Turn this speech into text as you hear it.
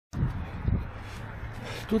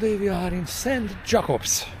Today we are in St.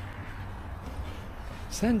 Jacobs.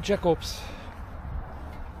 St. Jacobs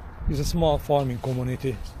is a small farming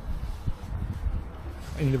community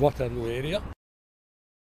in the Waterloo area.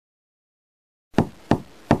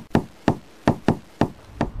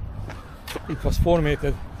 It was formed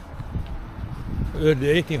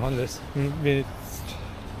early 1800s with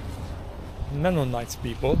Mennonites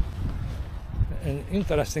people, and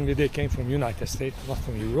interestingly they came from United States, not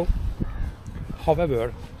from Europe.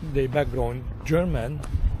 However, they background German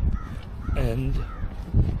and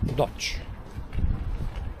Dutch.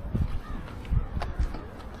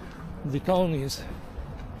 The town is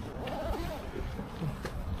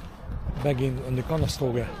back on the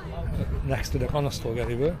Conestoga, next to the Conestoga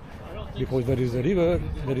River, because there is a river,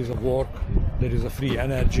 there is a work, there is a free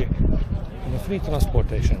energy and a free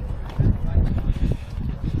transportation.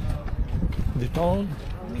 The town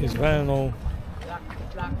is well known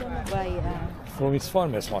from its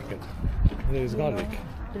farmers market. There is garlic.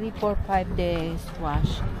 3, 4, 5 days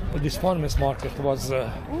wash. This farmers market was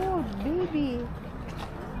Oh, baby.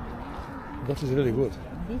 that is really good.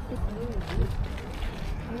 This is really good.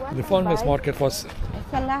 You want The to farmers buy? market was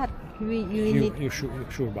It's a lot. you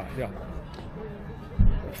should buy, yeah.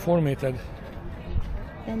 Formed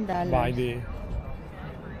 $10. by the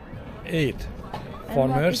 8 And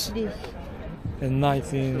farmers what is this? in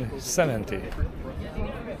 1970.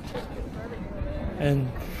 And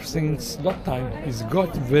since that time it's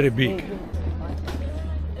got very big.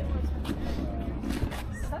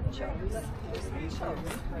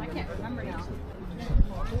 I can't remember now.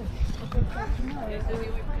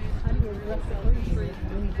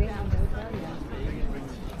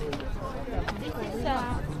 This is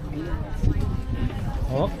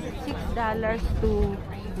Huh? $6 to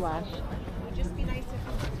wash.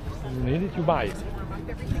 You need it, you buy it.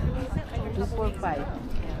 2 for 5.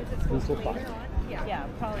 2 for 5. Yeah,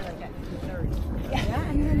 probably like at 2:30. Yeah,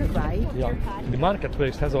 I'm gonna buy. Yeah. The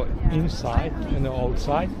marketplace has an inside and an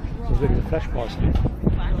outside, so there is a fresh parsley.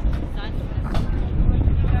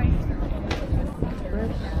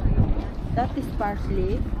 That is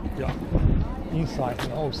parsley. Yeah. Inside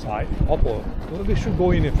and outside. Apple. Well, we should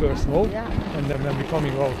go in it first, no? Yeah. And then when we're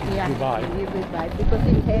coming out, Yeah, you buy. we will buy because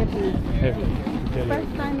it's heavy. Heavy. I tell you.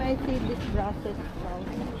 First time I see this process.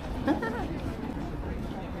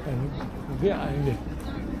 And we are in the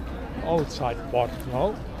outside part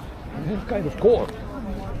now. And it's kind of cold.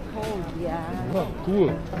 Cold, yeah. Well,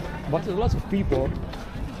 cool. But there's lots of people.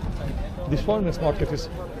 This farmers market is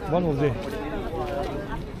one of the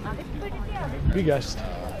biggest.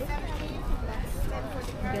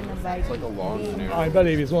 I'm gonna buy this. I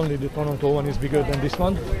believe it's only the Toronto one is bigger than this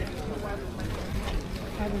one.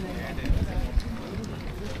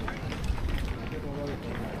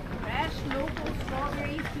 Fresh local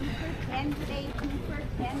strawberries, 2 for 10 today, 2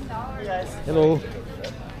 for $10. Hello.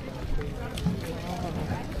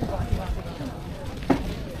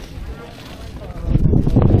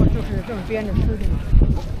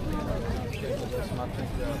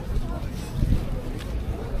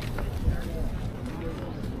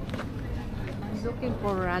 I'm looking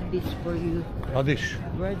for radish for you. Radish.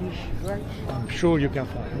 Radish. I'm sure you can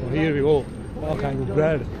find. Well, here we go. All kinds of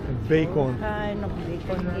bread and bacon. Kind of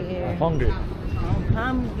bacon I'm here. hungry. I'm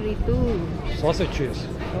hungry too. Sausages.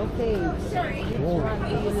 Okay. Which Oh. one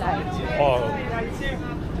do you like? Oh,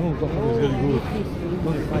 that one is really good. This is really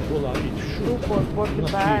 $25 each. 2 for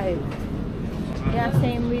 45. Yeah,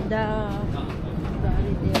 same with the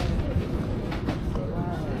garlic there.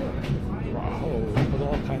 Wow. Wow, look at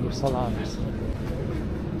all kinds of salamis.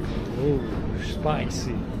 Oh,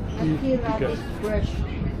 spicy. And here Okay. radish fresh.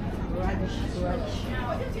 Radish fresh.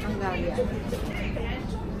 Hungarian.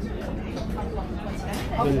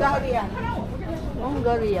 Hungarian.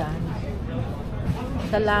 Hungarian.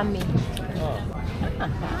 Salami.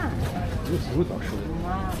 Ah, looks good actually.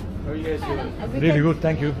 Wow. Really good,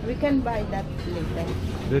 thank you. We can buy that later.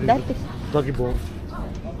 Very That good. is Doggy bone.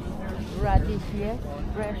 radish, yes?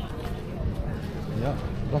 Fresh. Yeah,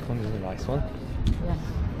 that one is a nice one. Yes.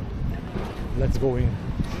 Let's go in.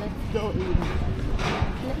 Let's go in.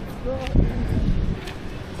 Let's go in.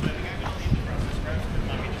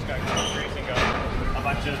 A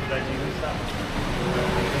bunch of veggies and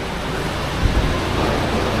stuff.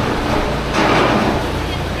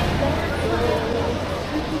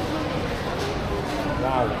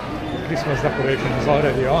 Wow, the Christmas decoration is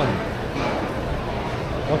already on.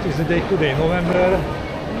 What is the date today? November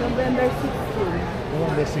November 16.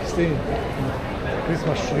 November 16.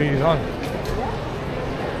 Christmas tree is on.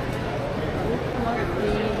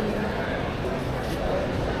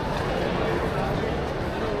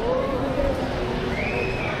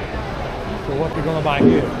 So what we're gonna buy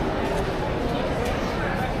here?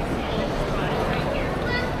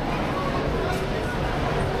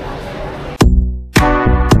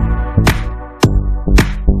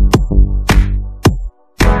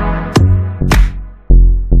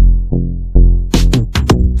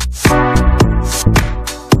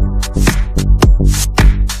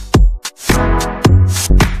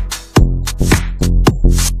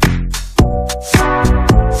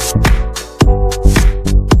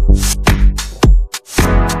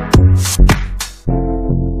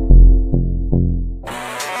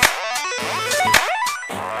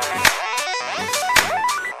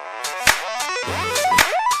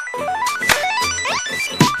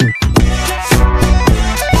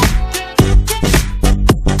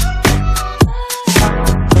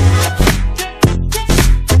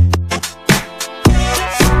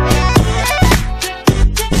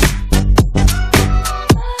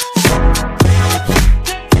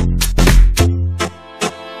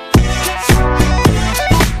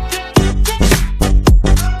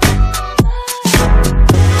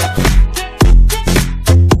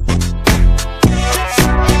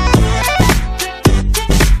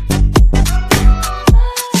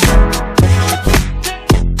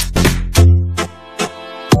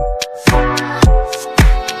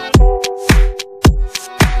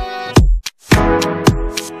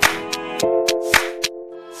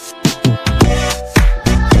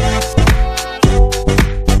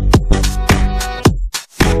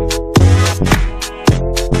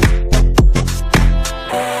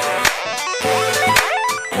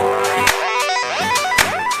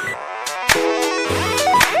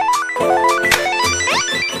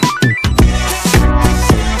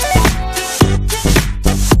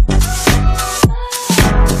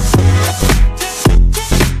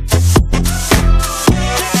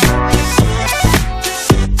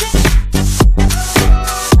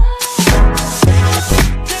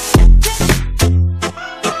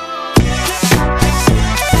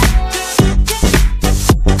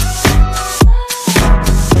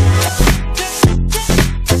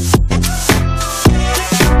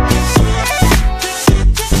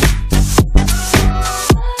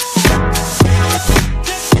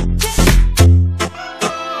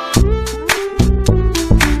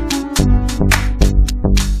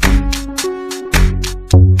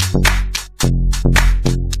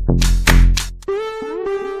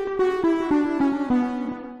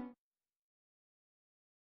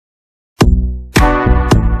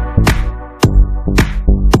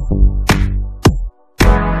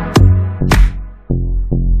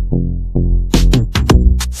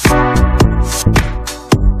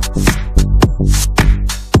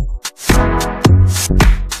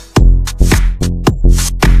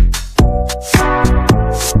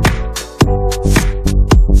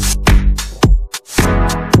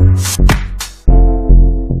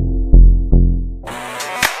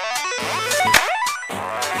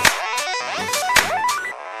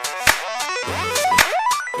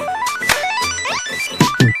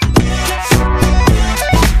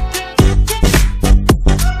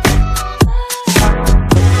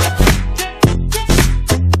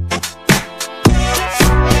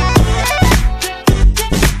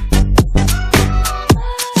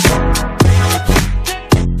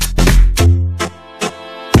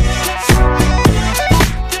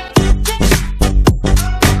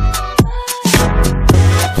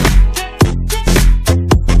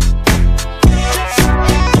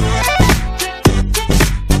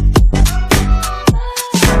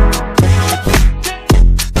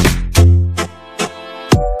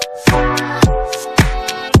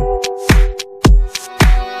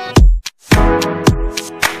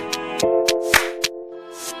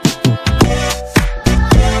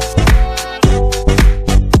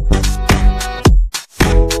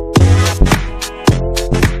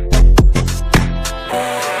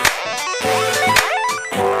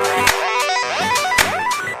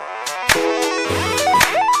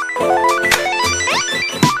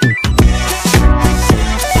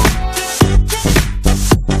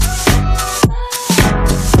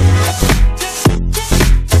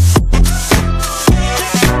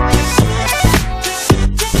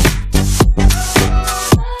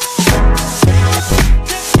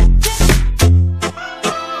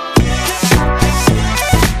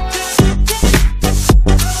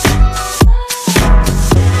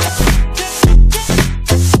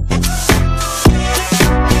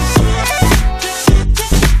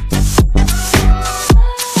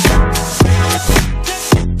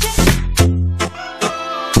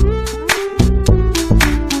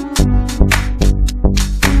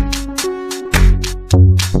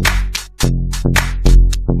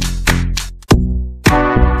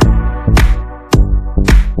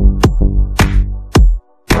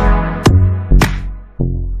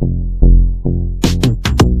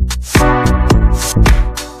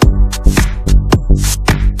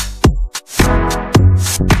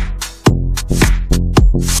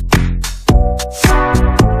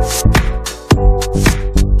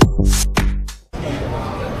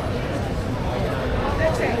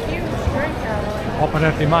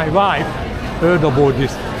 apparently my wife heard about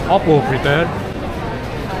this apple fritter.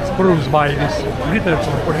 It's produced by this Fritter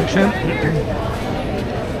corporation.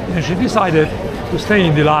 And she decided to stay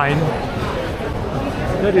in the line.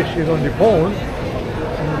 There she's on the phone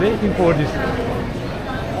and waiting for this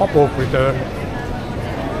apple fritter.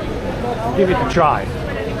 Give it a try.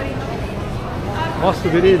 Must be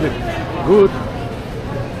really good.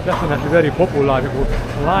 Definitely very popular because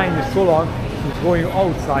the line is so long, it's going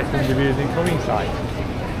outside from the building, from inside.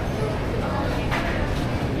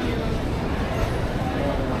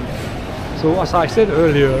 So as I said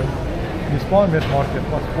earlier, this farmers market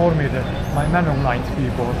was formed by Mennonite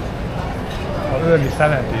people in the early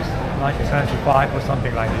 70s, 1975 or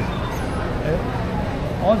something like this.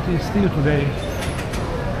 Until still today,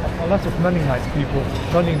 lots of Mennonite people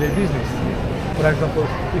running their business. For example,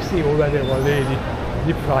 we see already one lady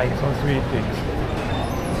deep frying some sweet things.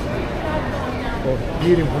 So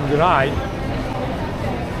here from the right,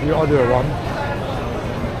 the other one.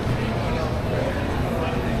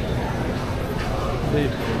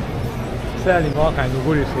 They're selling all kinds of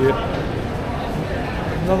goodies here.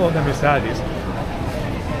 None of them is this.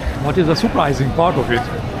 What is the surprising part of it?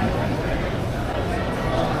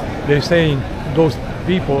 They're saying those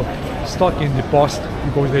people stuck in the past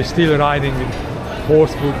because they're still riding with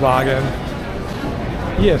horse wagon.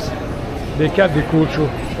 Yes, they kept the culture,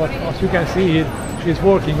 but as you can see it, she's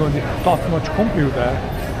working on the top-notch computer,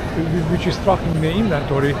 which is tracking the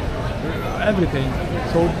inventory, everything.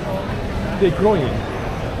 So they're growing.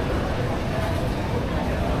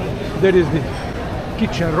 There is the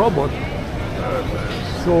kitchen robot,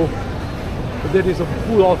 so there is a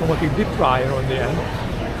full automatic deep fryer on the end.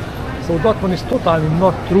 So that one is totally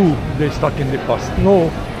not true. They stuck in the past. No,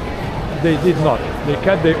 they did not. They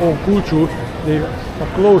kept their own culture. They a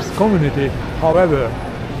close community. However,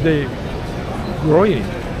 they growing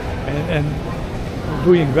and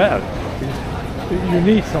doing well. You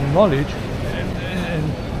need some knowledge,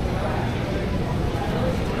 and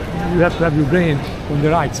you have to have your brain on the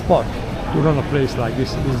right spot to run a place like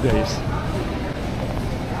this these days.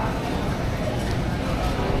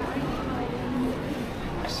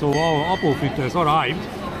 So our apple fritters arrived.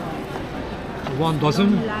 1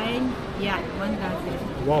 dozen. Line, yeah, 1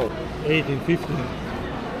 dozen. Wow, 18.50.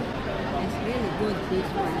 It's really good, this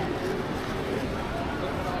one.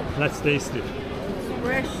 Let's taste it. It's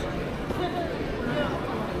fresh.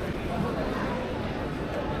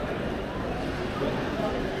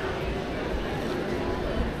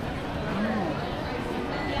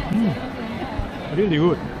 Really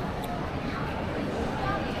good.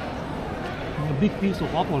 A big piece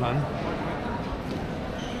of apple, and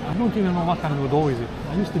I don't even know what kind of dough is it.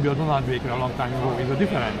 I used to be a donut baker a long time ago. Is it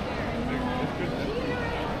different?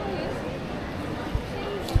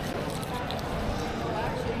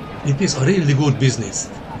 It is a really good business.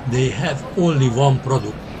 They have only one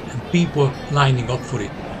product and people lining up for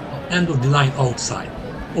it. End of the line outside.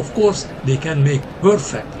 Of course, they can make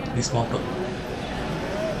perfect this one product.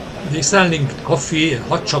 They're selling coffee and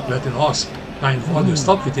hot chocolate and all kind of other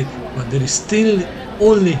stuff with it, but there is still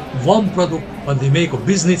only one product, but they make a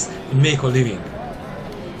business and make a living.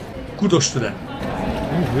 Kudos to them.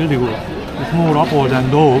 It's really good. It's more apple than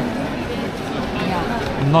dough.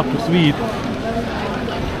 Yeah. And not too sweet.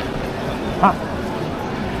 Ha.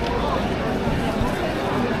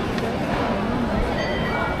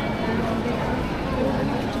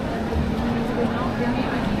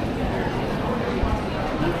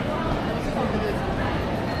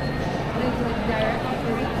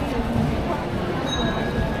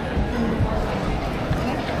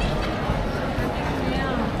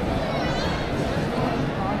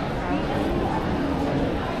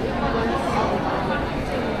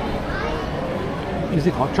 Is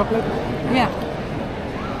it hot chocolate? Yeah.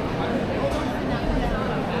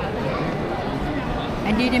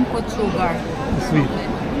 I didn't put sugar. It's sweet.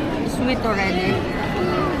 It's sweet already.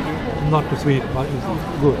 Not too sweet, but it's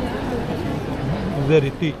good. Very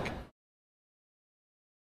thick.